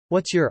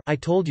What's your "I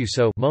told you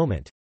so"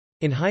 moment?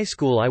 In high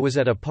school I was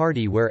at a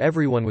party where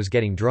everyone was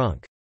getting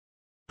drunk.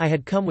 I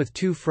had come with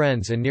 2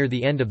 friends and near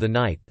the end of the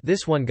night,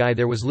 this one guy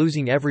there was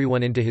losing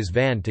everyone into his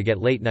van to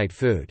get late night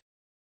food.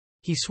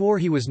 He swore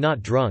he was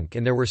not drunk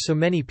and there were so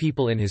many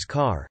people in his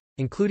car,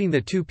 including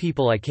the 2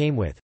 people I came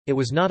with, it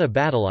was not a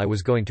battle I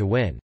was going to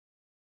win.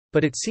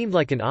 But it seemed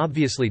like an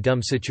obviously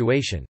dumb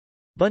situation.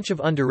 Bunch of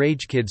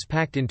underage kids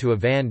packed into a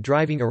van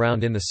driving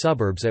around in the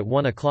suburbs at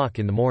 1 o'clock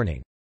in the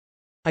morning.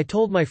 I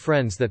told my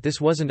friends that this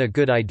wasn't a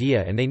good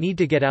idea and they need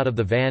to get out of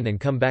the van and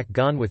come back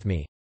gone with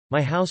me.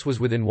 My house was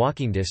within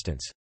walking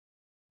distance.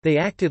 They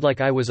acted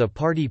like I was a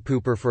party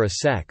pooper for a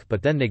sec,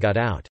 but then they got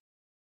out.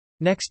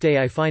 Next day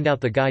I find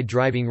out the guy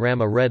driving ran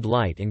a red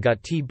light and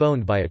got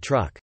T-boned by a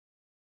truck.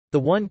 The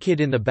one kid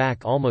in the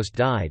back almost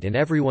died and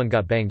everyone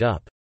got banged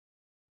up.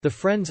 The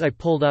friends I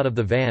pulled out of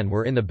the van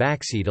were in the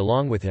backseat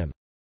along with him.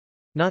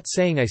 Not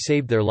saying I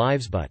saved their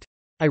lives, but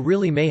I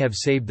really may have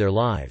saved their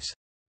lives.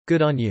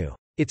 Good on you.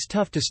 It's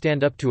tough to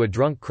stand up to a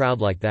drunk crowd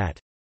like that.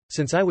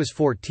 Since I was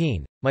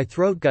 14, my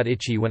throat got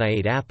itchy when I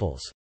ate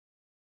apples.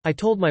 I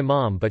told my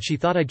mom, but she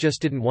thought I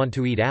just didn't want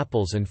to eat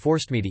apples and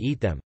forced me to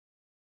eat them.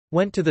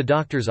 Went to the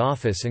doctor's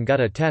office and got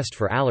a test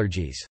for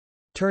allergies.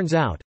 Turns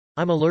out,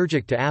 I'm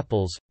allergic to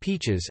apples,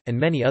 peaches, and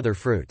many other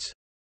fruits.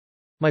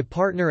 My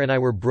partner and I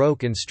were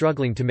broke and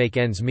struggling to make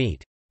ends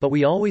meet, but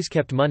we always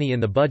kept money in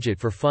the budget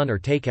for fun or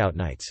takeout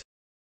nights.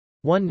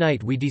 One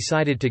night we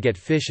decided to get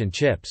fish and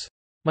chips.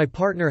 My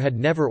partner had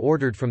never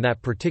ordered from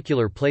that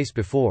particular place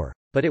before,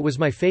 but it was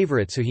my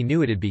favorite, so he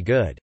knew it'd be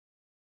good.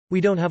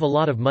 We don't have a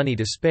lot of money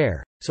to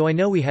spare, so I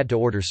know we had to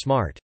order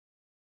smart.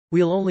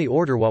 We'll only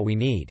order what we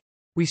need.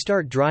 We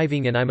start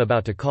driving and I'm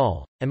about to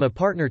call, and my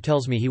partner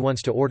tells me he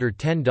wants to order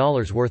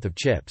 $10 worth of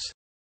chips.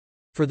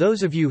 For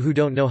those of you who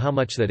don't know how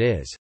much that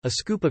is, a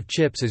scoop of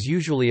chips is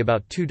usually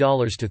about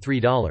 $2 to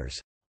 $3.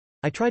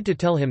 I tried to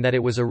tell him that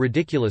it was a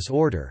ridiculous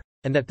order,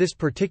 and that this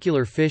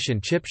particular fish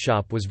and chip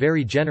shop was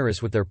very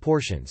generous with their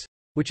portions,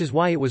 which is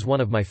why it was one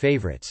of my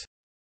favorites.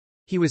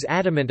 He was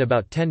adamant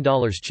about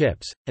 $10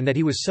 chips, and that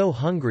he was so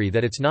hungry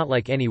that it's not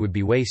like any would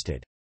be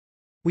wasted.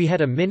 We had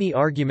a mini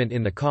argument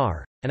in the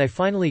car, and I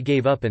finally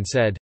gave up and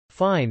said,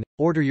 "Fine,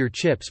 order your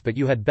chips, but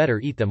you had better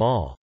eat them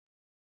all."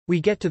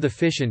 We get to the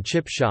fish and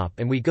chip shop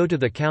and we go to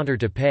the counter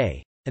to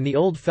pay, and the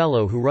old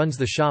fellow who runs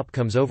the shop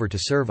comes over to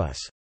serve us.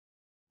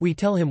 We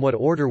tell him what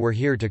order we're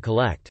here to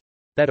collect.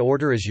 "That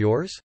order is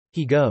yours?"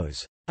 he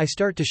goes. I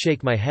start to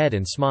shake my head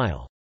and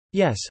smile.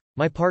 "Yes,"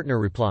 my partner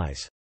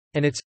replies.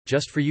 "And it's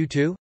just for you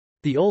too?"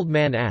 The old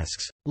man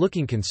asks,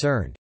 looking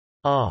concerned.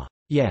 "Ah,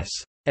 yes."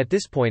 At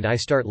this point I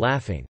start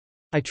laughing.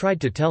 I tried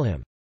to tell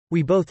him.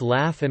 We both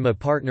laugh and my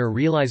partner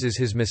realizes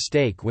his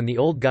mistake when the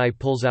old guy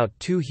pulls out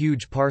 2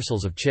 huge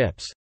parcels of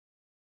chips.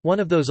 One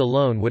of those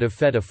alone would have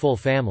fed a full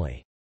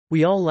family.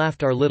 We all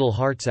laughed our little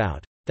hearts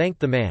out,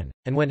 thanked the man,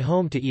 and went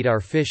home to eat our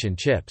fish and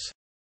chips.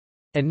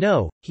 And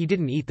no, he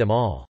didn't eat them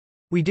all.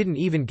 We didn't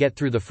even get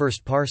through the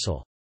first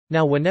parcel.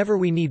 Now whenever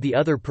we need the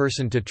other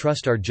person to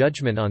trust our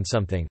judgment on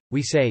something,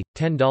 we say,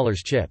 $10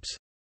 chips.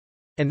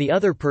 And the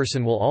other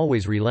person will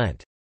always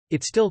relent.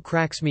 It still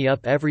cracks me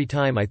up every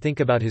time I think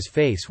about his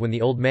face when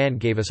the old man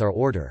gave us our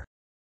order.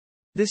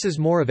 This is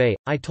more of a,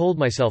 I told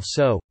myself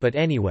so, but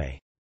anyway.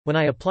 When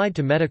I applied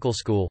to medical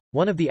school,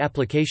 one of the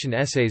application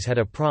essays had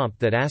a prompt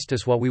that asked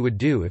us what we would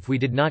do if we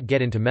did not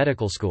get into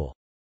medical school.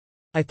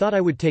 I thought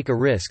I would take a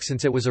risk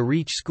since it was a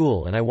reach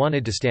school and I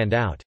wanted to stand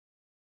out.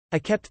 I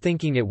kept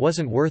thinking it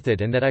wasn't worth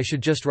it and that I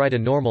should just write a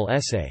normal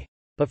essay,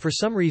 but for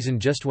some reason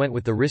just went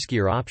with the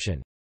riskier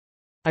option.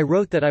 I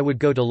wrote that I would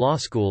go to law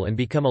school and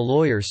become a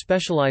lawyer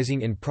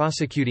specializing in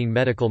prosecuting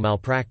medical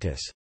malpractice.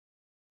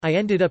 I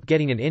ended up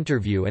getting an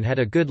interview and had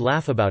a good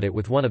laugh about it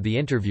with one of the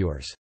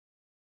interviewers.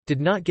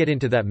 Did not get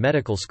into that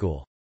medical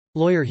school.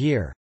 Lawyer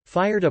here.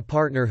 Fired a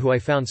partner who I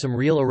found some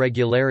real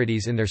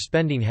irregularities in their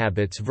spending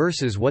habits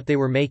versus what they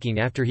were making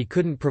after he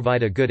couldn't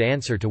provide a good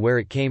answer to where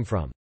it came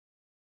from.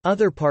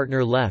 Other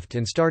partner left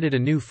and started a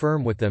new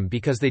firm with them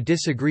because they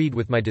disagreed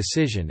with my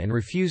decision and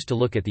refused to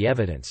look at the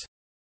evidence.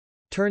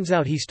 Turns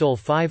out he stole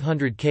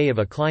 $500K of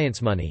a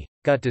client's money,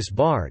 got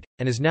disbarred,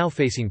 and is now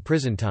facing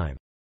prison time.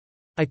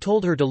 I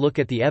told her to look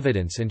at the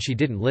evidence and she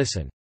didn't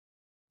listen.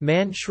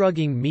 Man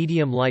shrugging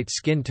medium light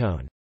skin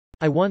tone.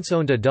 I once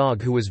owned a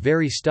dog who was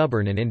very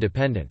stubborn and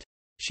independent.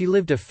 She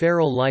lived a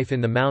feral life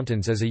in the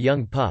mountains as a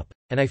young pup,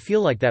 and I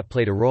feel like that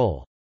played a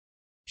role.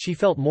 She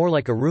felt more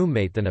like a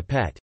roommate than a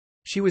pet.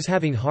 She was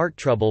having heart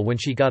trouble when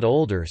she got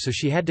older, so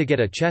she had to get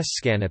a chest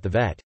scan at the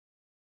vet.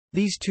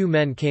 These 2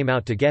 men came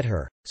out to get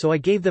her, so I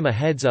gave them a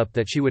heads up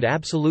that she would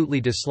absolutely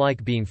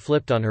dislike being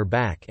flipped on her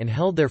back and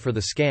held there for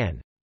the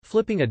scan.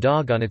 Flipping a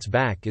dog on its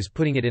back is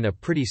putting it in a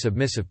pretty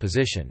submissive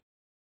position.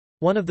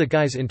 One of the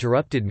guys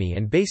interrupted me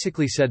and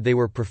basically said they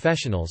were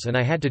professionals and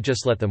I had to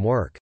just let them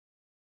work.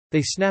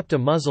 They snapped a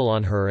muzzle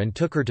on her and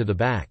took her to the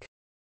back.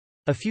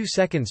 A few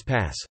seconds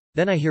pass,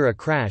 then I hear a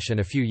crash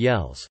and a few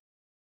yells.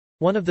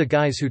 One of the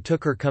guys who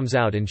took her comes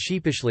out and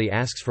sheepishly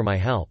asks for my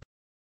help.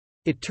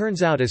 It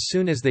turns out as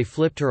soon as they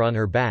flipped her on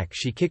her back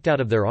she kicked out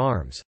of their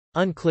arms,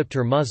 unclipped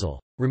her muzzle,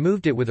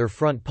 removed it with her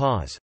front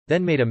paws,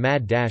 then made a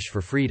mad dash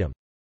for freedom.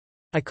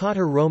 I caught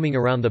her roaming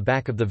around the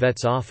back of the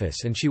vet's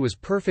office and she was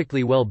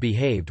perfectly well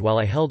behaved while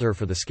I held her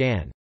for the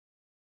scan.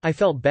 I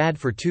felt bad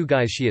for two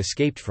guys she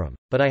escaped from,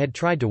 but I had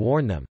tried to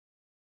warn them.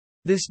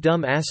 This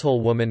dumb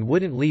asshole woman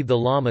wouldn't leave the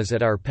llamas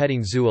at our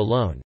petting zoo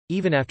alone,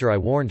 even after I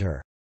warned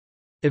her.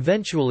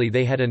 Eventually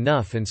they had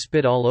enough and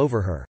spit all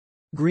over her.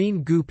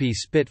 Green goopy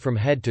spit from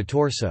head to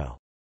torso.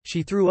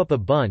 She threw up a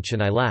bunch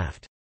and I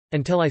laughed.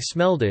 Until I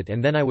smelled it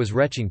and then I was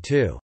retching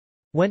too.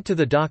 Went to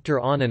the doctor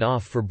on and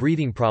off for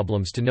breathing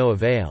problems to no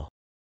avail.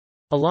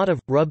 A lot of,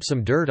 rub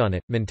some dirt on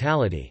it,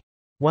 mentality.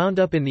 Wound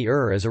up in the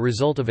as a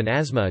result of an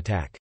asthma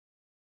attack.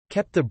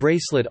 Kept the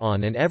bracelet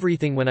on and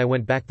everything when I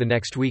went back the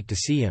next week to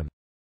see him.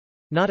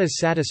 Not as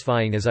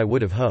satisfying as I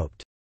would have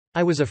hoped.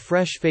 I was a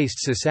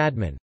fresh-faced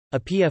sysadmin, a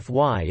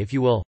PFY if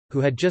you will,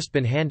 who had just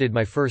been handed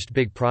my first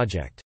big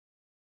project.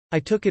 I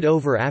took it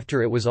over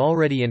after it was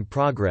already in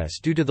progress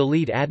due to the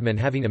lead admin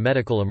having a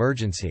medical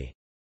emergency.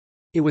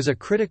 It was a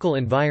critical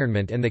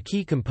environment and the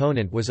key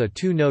component was a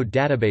 2-node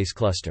database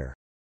cluster.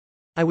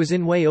 I was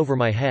in way over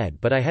my head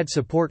but I had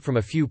support from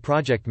a few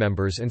project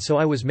members and so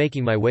I was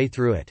making my way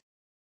through it.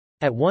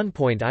 At one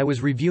point I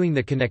was reviewing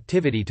the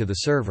connectivity to the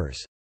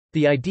servers.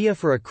 The idea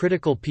for a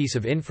critical piece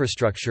of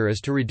infrastructure is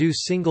to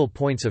reduce single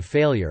points of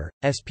failure,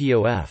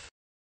 SPOF.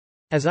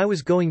 As I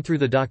was going through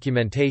the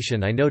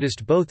documentation I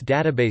noticed both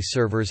database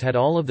servers had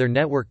all of their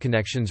network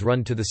connections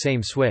run to the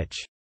same switch.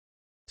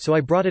 So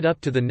I brought it up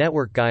to the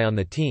network guy on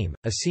the team,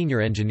 a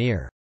senior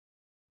engineer.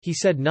 He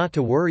said not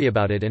to worry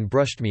about it and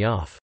brushed me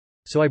off.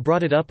 So I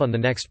brought it up on the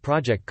next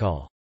project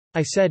call.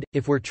 I said,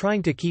 if we're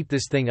trying to keep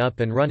this thing up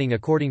and running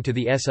according to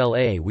the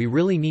SLA we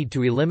really need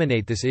to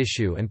eliminate this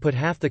issue and put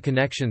half the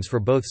connections for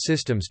both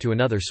systems to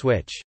another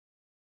switch.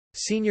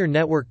 Senior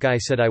network guy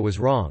said I was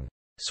wrong.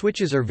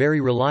 Switches are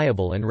very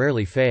reliable and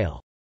rarely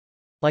fail.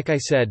 Like I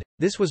said,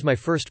 this was my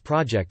first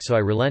project so I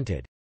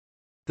relented.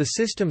 The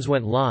systems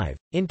went live,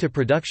 into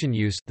production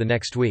use, the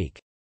next week.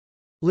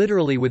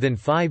 Literally within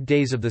 5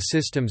 days of the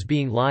systems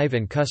being live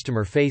and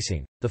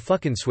customer-facing, the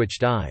fucking switch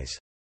dies.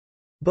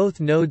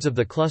 Both nodes of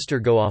the cluster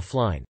go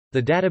offline,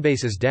 the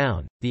database is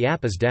down, the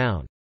app is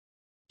down.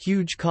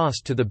 Huge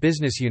cost to the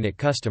business unit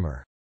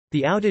customer.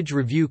 The outage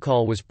review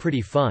call was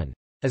pretty fun.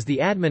 As the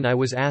admin I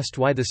was asked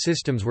why the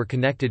systems were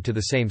connected to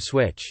the same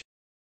switch.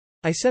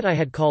 I said I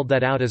had called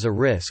that out as a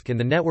risk and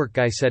the network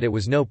guy said it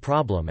was no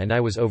problem and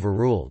I was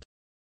overruled.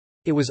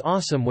 It was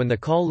awesome when the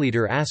call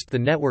leader asked the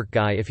network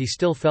guy if he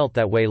still felt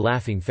that way,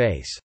 laughing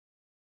face.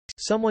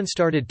 Someone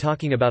started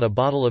talking about a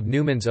bottle of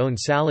Newman's Own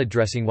salad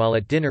dressing while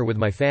at dinner with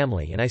my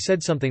family and I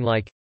said something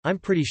like, I'm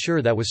pretty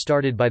sure that was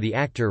started by the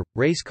actor,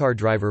 race car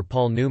driver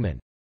Paul Newman.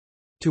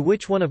 To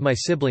which one of my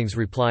siblings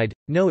replied,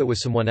 no it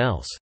was someone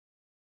else.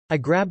 I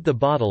grabbed the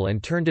bottle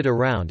and turned it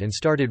around and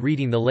started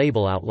reading the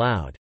label out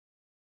loud.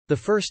 The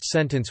first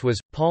sentence was,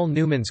 Paul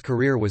Newman's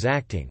career was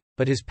acting,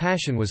 but his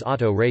passion was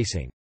auto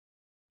racing.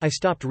 I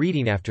stopped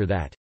reading after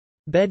that.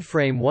 Bed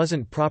frame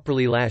wasn't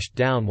properly lashed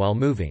down while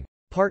moving.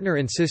 Partner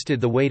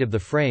insisted the weight of the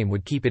frame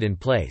would keep it in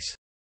place.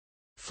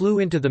 Flew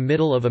into the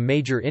middle of a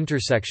major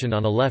intersection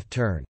on a left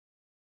turn.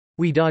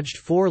 We dodged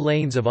 4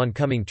 lanes of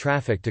oncoming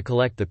traffic to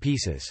collect the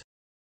pieces.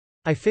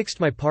 I fixed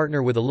my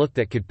partner with a look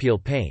that could peel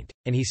paint,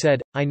 and he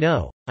said, I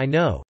know,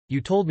 you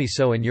told me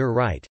so and you're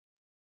right.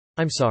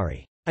 I'm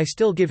sorry. I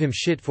still give him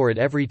shit for it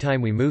every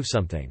time we move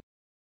something.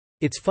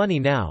 It's funny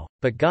now,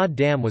 but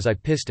goddamn was I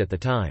pissed at the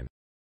time.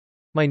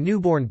 My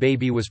newborn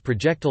baby was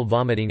projectile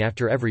vomiting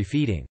after every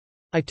feeding.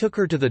 I took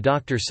her to the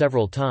doctor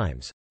several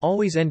times,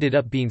 always ended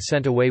up being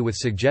sent away with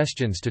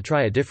suggestions to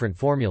try a different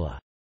formula.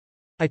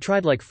 I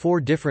tried like 4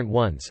 different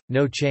ones,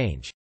 no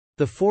change.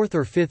 The 4th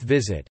or 5th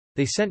visit,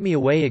 they sent me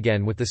away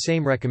again with the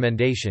same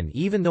recommendation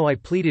even though I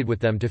pleaded with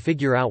them to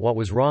figure out what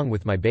was wrong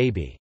with my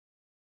baby.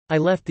 I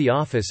left the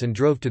office and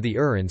drove to the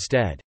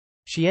instead.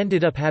 She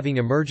ended up having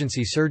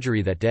emergency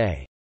surgery that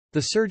day.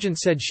 The surgeon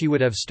said she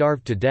would have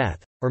starved to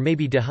death, or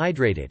maybe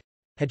dehydrated,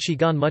 had she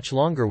gone much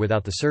longer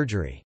without the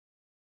surgery.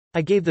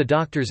 I gave the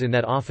doctors in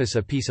that office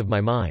a piece of my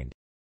mind.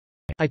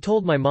 I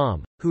told my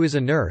mom, who is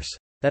a nurse,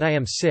 that I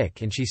am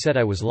sick and she said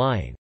I was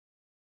lying.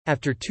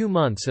 After 2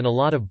 months and a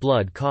lot of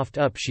blood coughed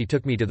up she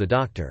took me to the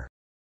doctor.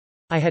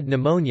 I had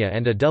pneumonia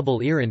and a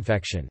double ear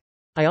infection.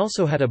 I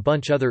also had a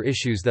bunch other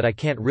issues that I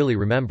can't really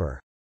remember.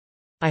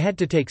 I had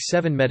to take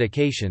 7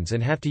 medications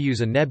and have to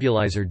use a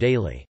nebulizer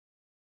daily.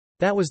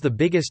 That was the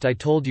biggest I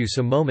told you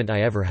so moment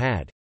I ever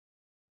had.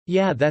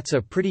 Yeah, that's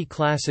a pretty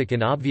classic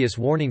and obvious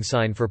warning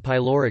sign for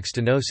pyloric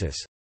stenosis.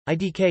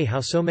 IDK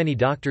how so many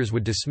doctors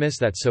would dismiss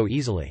that so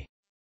easily.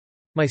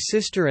 My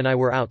sister and I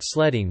were out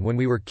sledding when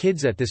we were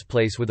kids at this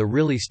place with a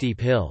really steep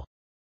hill.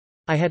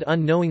 I had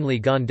unknowingly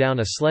gone down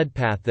a sled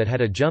path that had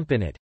a jump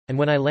in it, and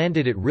when I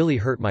landed it really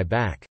hurt my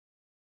back.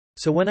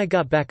 So when I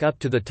got back up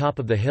to the top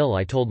of the hill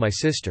I told my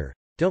sister,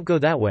 don't go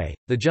that way,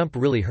 the jump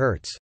really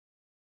hurts.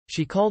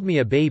 She called me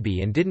a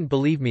baby and didn't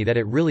believe me that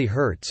it really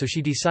hurt so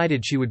she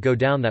decided she would go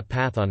down that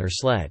path on her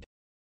sled.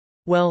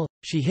 Well,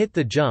 she hit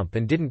the jump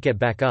and didn't get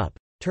back up,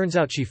 turns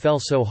out she fell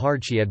so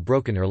hard she had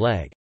broken her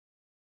leg.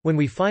 When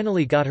we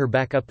finally got her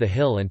back up the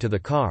hill and to the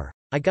car,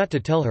 I got to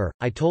tell her,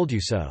 "I told you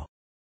so."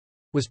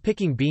 Was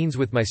picking beans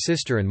with my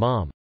sister and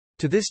mom.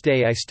 To this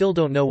day I still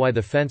don't know why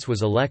the fence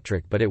was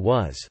electric, but it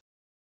was.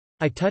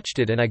 I touched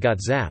it and I got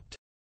zapped.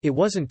 It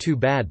wasn't too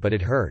bad, but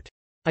it hurt.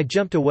 I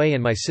jumped away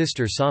and my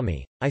sister saw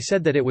me. I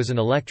said that it was an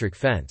electric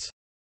fence.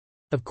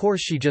 Of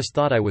course she just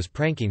thought I was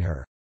pranking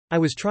her. I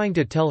was trying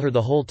to tell her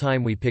the whole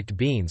time we picked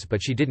beans,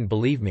 but she didn't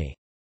believe me.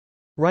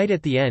 Right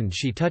at the end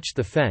she touched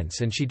the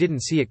fence and she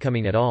didn't see it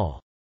coming at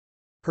all.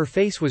 Her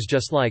face was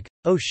just like,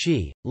 "Oh,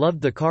 she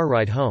loved the car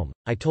ride home,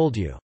 I told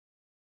you.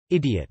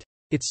 Idiot.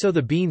 It's so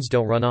the beans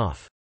don't run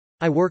off.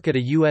 I work at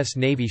a U.S.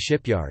 Navy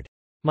shipyard.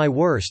 My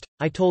worst,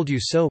 I told you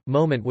so,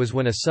 moment was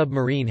when a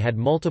submarine had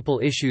multiple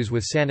issues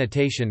with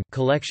sanitation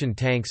collection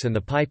tanks and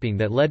the piping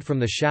that led from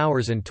the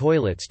showers and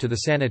toilets to the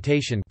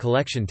sanitation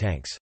collection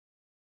tanks.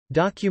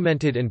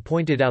 Documented and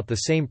pointed out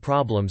the same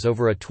problems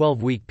over a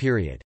 12-week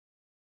period.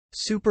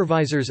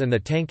 Supervisors and the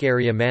tank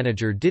area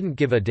manager didn't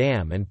give a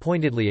damn and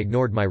pointedly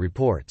ignored my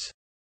reports.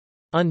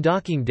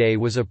 Undocking day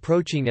was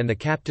approaching and the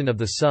captain of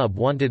the sub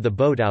wanted the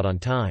boat out on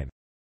time.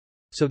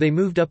 So they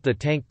moved up the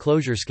tank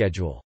closure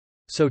schedule.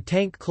 So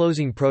tank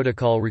closing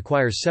protocol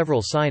requires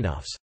several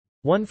sign-offs.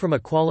 One from a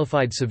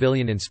qualified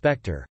civilian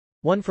inspector,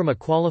 one from a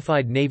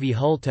qualified Navy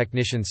hull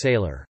technician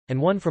sailor, and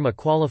one from a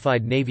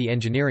qualified Navy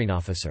engineering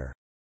officer.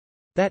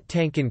 That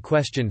tank in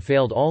question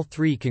failed all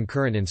 3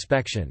 concurrent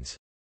inspections.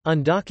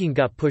 Undocking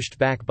got pushed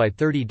back by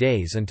 30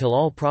 days until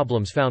all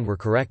problems found were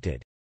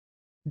corrected.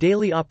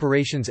 Daily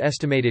operations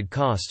estimated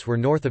costs were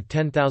north of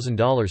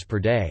 $10,000 per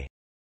day.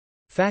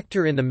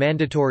 Factor in the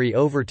mandatory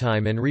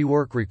overtime and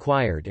rework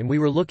required and we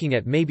were looking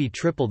at maybe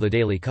triple the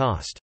daily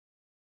cost.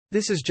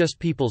 This is just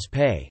people's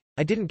pay.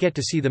 I didn't get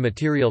to see the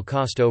material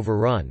cost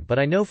overrun, but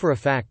I know for a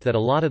fact that a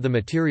lot of the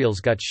materials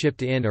got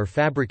shipped in or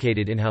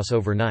fabricated in-house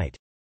overnight.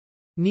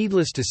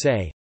 Needless to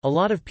say, a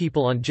lot of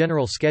people on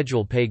general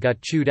schedule pay got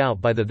chewed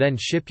out by the then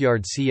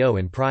shipyard CO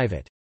in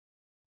private.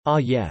 Ah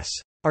yes.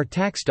 Our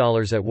tax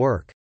dollars at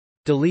work.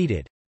 Deleted.